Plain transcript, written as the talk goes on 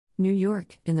New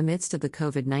York, in the midst of the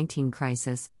COVID-19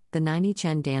 crisis, the Nini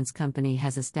Chen Dance Company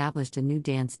has established a new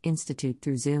dance institute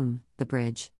through Zoom, The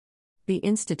Bridge. The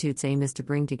institute's aim is to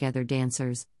bring together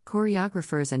dancers,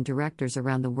 choreographers, and directors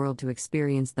around the world to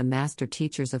experience the master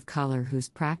teachers of color whose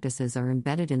practices are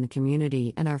embedded in the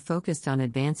community and are focused on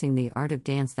advancing the art of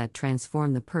dance that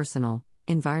transform the personal,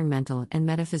 environmental, and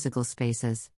metaphysical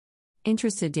spaces.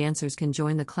 Interested dancers can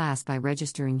join the class by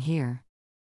registering here.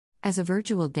 As a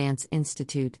virtual dance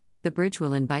institute, The Bridge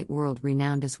will invite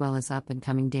world-renowned as well as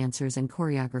up-and-coming dancers and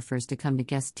choreographers to come to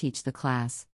guest teach the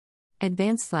class.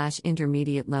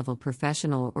 Advanced/intermediate level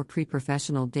professional or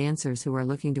pre-professional dancers who are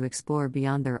looking to explore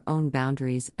beyond their own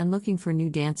boundaries and looking for new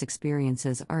dance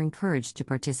experiences are encouraged to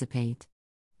participate.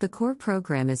 The core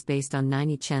program is based on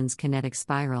Nini Chen's Kinetic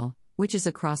Spiral, which is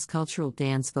a cross-cultural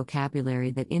dance vocabulary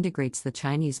that integrates the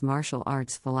Chinese martial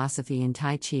arts philosophy in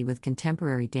Tai Chi with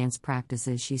contemporary dance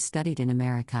practices she studied in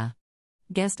America.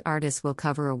 Guest artists will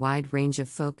cover a wide range of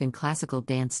folk and classical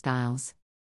dance styles.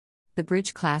 The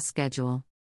Bridge class schedule.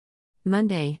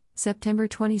 Monday, September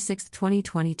 26,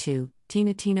 2022,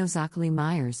 Tina Tino Zachary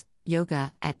Myers,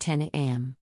 Yoga, at 10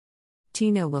 a.m.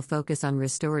 Tino will focus on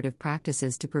restorative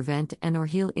practices to prevent and/or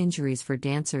heal injuries for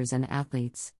dancers and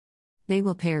athletes. They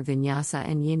will pair Vinyasa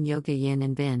and Yin Yoga Yin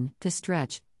and Bin to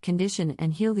stretch, condition,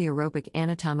 and heal the aerobic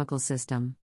anatomical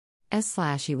system.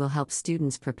 He will help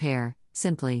students prepare,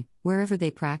 simply, wherever they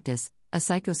practice, a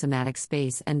psychosomatic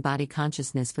space and body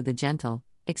consciousness for the gentle,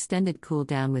 extended cool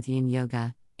down with Yin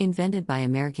Yoga, invented by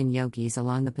American yogis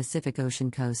along the Pacific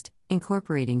Ocean coast,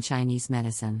 incorporating Chinese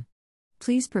medicine.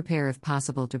 Please prepare if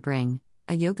possible to bring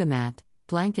a yoga mat,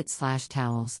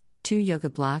 blanket/towels, 2 yoga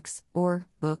blocks, or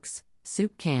books,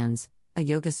 soup cans, a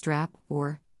yoga strap,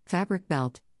 or fabric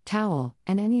belt, towel,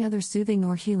 and any other soothing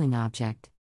or healing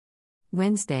object.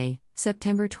 Wednesday,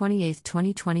 September 28,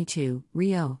 2022,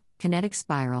 Rio, Kinetic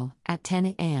Spiral, at 10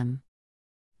 a.m.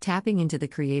 Tapping into the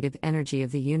creative energy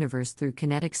of the universe through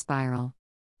Kinetic Spiral.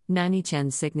 Nini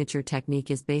Chen's signature technique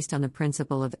is based on the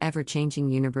principle of ever-changing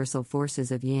universal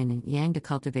forces of yin and yang to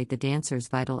cultivate the dancer's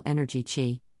vital energy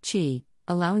qi,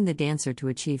 allowing the dancer to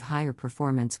achieve higher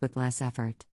performance with less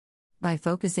effort. By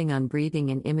focusing on breathing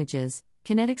and images,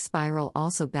 Kinetic Spiral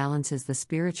also balances the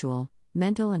spiritual,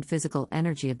 mental, and physical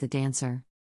energy of the dancer.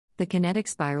 The Kinetic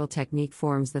Spiral technique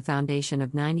forms the foundation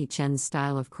of Nini Chen's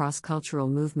style of cross-cultural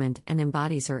movement and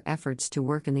embodies her efforts to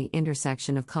work in the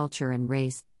intersection of culture and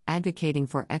race, advocating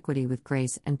for equity with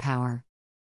grace and power.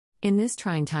 In this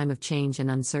trying time of change and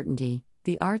uncertainty,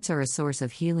 the arts are a source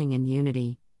of healing and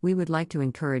unity. We would like to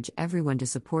encourage everyone to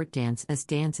support dance, as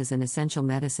dance is an essential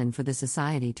medicine for the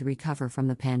society to recover from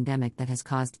the pandemic that has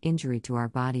caused injury to our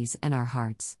bodies and our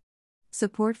hearts.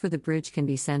 Support for The Bridge can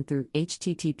be sent through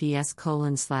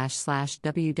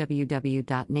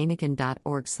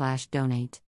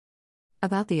https://www.naniken.org/donate.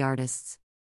 About the artists.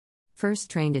 First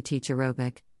trained to teach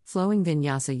aerobic, flowing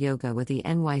Vinyasa yoga with the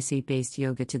NYC-based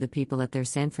Yoga to the People at their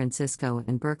San Francisco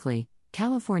and Berkeley,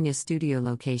 California studio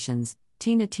locations,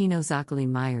 Tina Tino Zachary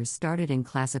Myers started in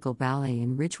classical ballet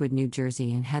in Ridgewood, New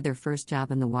Jersey and had their first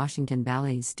job in the Washington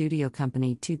Ballet Studio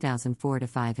Company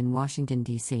 2004-5 in Washington,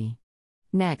 D.C.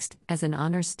 Next, as an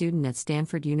honors student at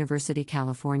Stanford University,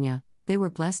 California, they were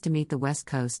blessed to meet the West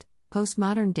Coast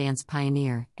postmodern dance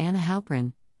pioneer, Anna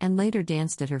Halprin, and later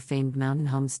danced at her famed Mountain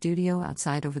Home studio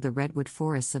outside over the redwood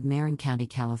forests of Marin County,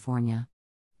 California.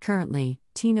 Currently,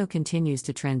 Tino continues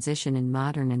to transition in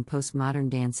modern and postmodern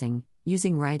dancing,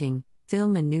 using writing,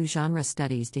 film and new genre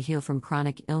studies to heal from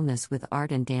chronic illness with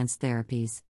art and dance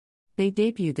therapies. They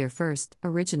debuted their first,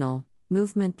 original,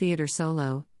 movement theater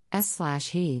solo,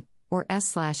 S/He, or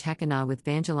S/Hekana with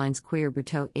Vangeline's Queer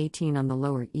Butoh 18 on the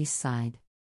Lower East Side.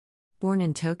 Born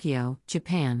in Tokyo,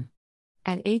 Japan.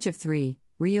 At age of 3,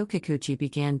 Ryo Kikuchi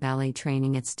began ballet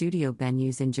training at studio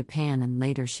venues in Japan, and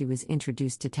later she was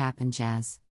introduced to tap and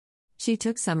jazz. She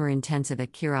took summer intensive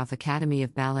at Kirov Academy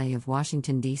of Ballet of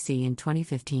Washington, D.C. in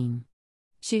 2015.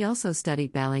 She also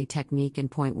studied ballet technique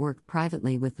and point work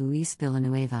privately with Luis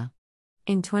Villanueva.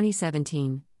 In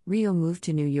 2017, Ryo moved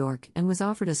to New York and was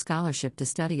offered a scholarship to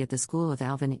study at the School of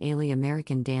Alvin Ailey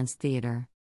American Dance Theater.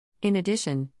 In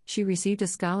addition, she received a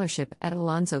scholarship at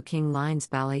Alonzo King Line's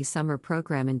Ballet Summer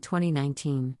Program in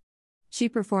 2019. She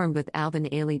performed with Alvin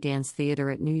Ailey Dance Theater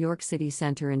at New York City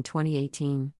Center in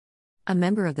 2018. A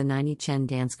member of the Nini Chen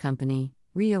Dance Company,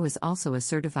 Ryo is also a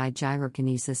certified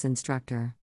gyrokinesis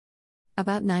instructor.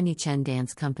 About Nini Chen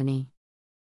Dance Company.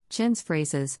 Chen's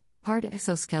phrases, part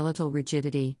exoskeletal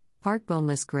rigidity, part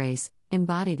boneless grace,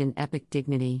 embodied in epic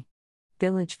dignity.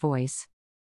 Village voice.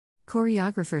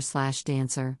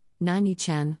 Choreographer/dancer, Nini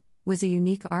Chen was a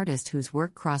unique artist whose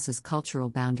work crosses cultural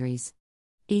boundaries.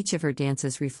 Each of her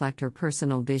dances reflect her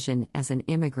personal vision as an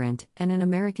immigrant and an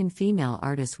American female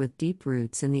artist with deep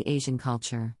roots in the Asian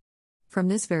culture. From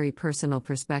this very personal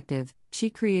perspective, she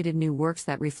created new works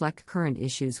that reflect current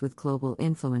issues with global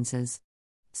influences.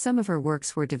 Some of her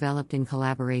works were developed in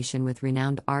collaboration with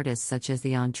renowned artists such as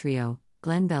the On Trio,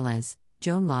 Glenn Velez,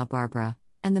 Joan La Barbara,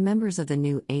 and the members of the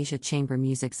New Asia Chamber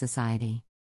Music Society.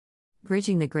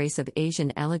 Bridging the grace of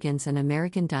Asian elegance and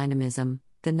American dynamism,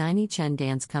 the Nai Ni Chen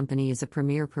Dance Company is a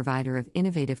premier provider of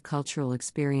innovative cultural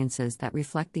experiences that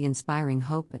reflect the inspiring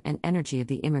hope and energy of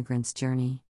the immigrant's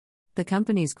journey. The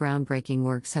company's groundbreaking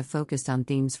works have focused on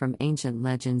themes from ancient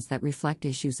legends that reflect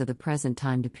issues of the present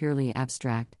time to purely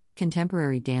abstract,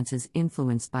 contemporary dances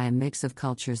influenced by a mix of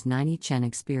cultures Nai Ni Chen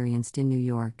experienced in New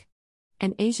York.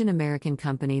 An Asian American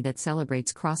company that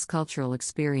celebrates cross-cultural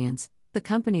experience, the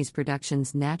company's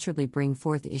productions naturally bring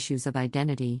forth issues of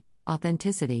identity,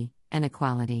 authenticity, and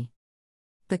equality.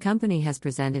 The company has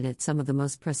presented at some of the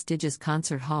most prestigious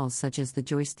concert halls such as the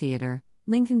Joyce Theater,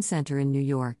 Lincoln Center in New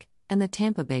York, and the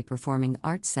Tampa Bay Performing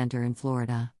Arts Center in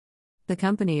Florida. The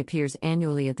company appears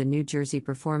annually at the New Jersey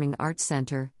Performing Arts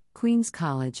Center, Queens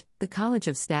College, the College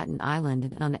of Staten Island,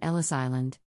 and on Ellis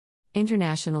Island.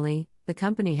 Internationally, the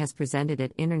company has presented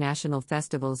at international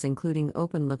festivals including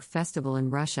Open Look Festival in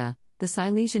Russia, the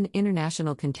Silesian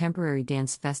International Contemporary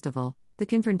Dance Festival, the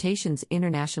Confrontations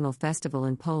International Festival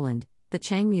in Poland, the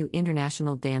Changmu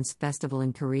International Dance Festival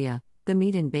in Korea, the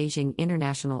Meet in Beijing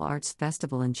International Arts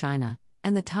Festival in China,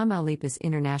 and the Tamaulipas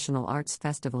International Arts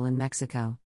Festival in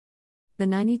Mexico. The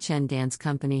Nai Ni Chen Dance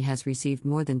Company has received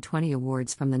more than 20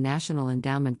 awards from the National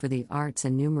Endowment for the Arts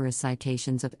and numerous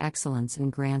citations of excellence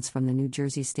and grants from the New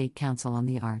Jersey State Council on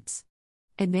the Arts.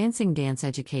 Advancing dance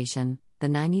education, the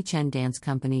Nai Ni Chen Dance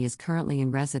Company is currently in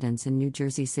residence in New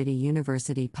Jersey City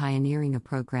University, pioneering a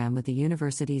program with the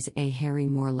university's A. Harry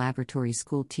Moore Laboratory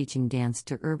School teaching dance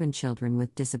to urban children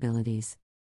with disabilities.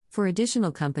 For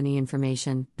additional company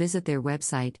information, visit their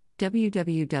website,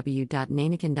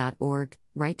 www.nainichen.org,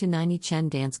 write to Nai Ni Chen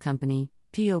Dance Company,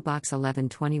 P.O. Box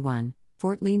 1121,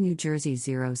 Fort Lee, New Jersey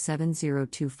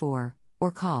 07024,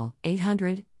 or call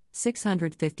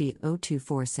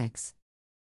 800-650-0246.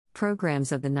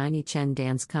 Programs of the Nai Ni Chen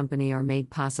Dance Company are made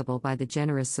possible by the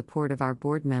generous support of our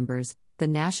board members, the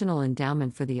National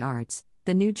Endowment for the Arts,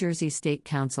 the New Jersey State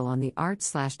Council on the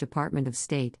Arts/Department of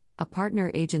State, a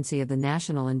partner agency of the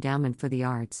National Endowment for the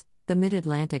Arts, the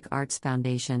Mid-Atlantic Arts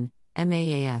Foundation,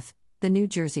 MAAF, the New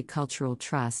Jersey Cultural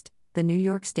Trust, the New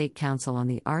York State Council on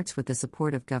the Arts with the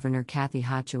support of Governor Kathy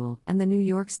Hochul, and the New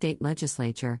York State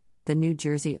Legislature, the New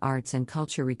Jersey Arts and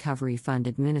Culture Recovery Fund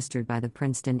administered by the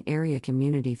Princeton Area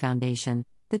Community Foundation,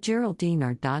 the Geraldine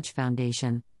R. Dodge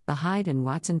Foundation, the Hyde and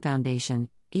Watson Foundation,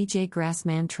 E.J.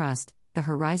 Grassman Trust, the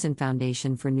Horizon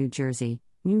Foundation for New Jersey,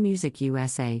 New Music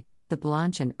USA, the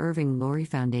Blanche and Irving Laurie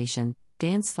Foundation,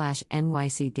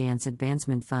 Dance/NYC Dance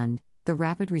Advancement Fund, the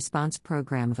Rapid Response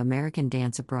Program of American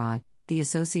Dance Abroad, the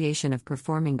Association of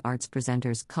Performing Arts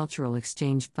Presenters Cultural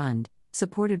Exchange Fund,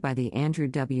 supported by the Andrew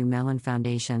W. Mellon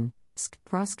Foundation, SK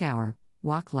Proskauer,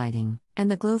 Walk Lighting,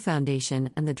 and the Glow Foundation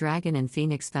and the Dragon and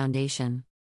Phoenix Foundation.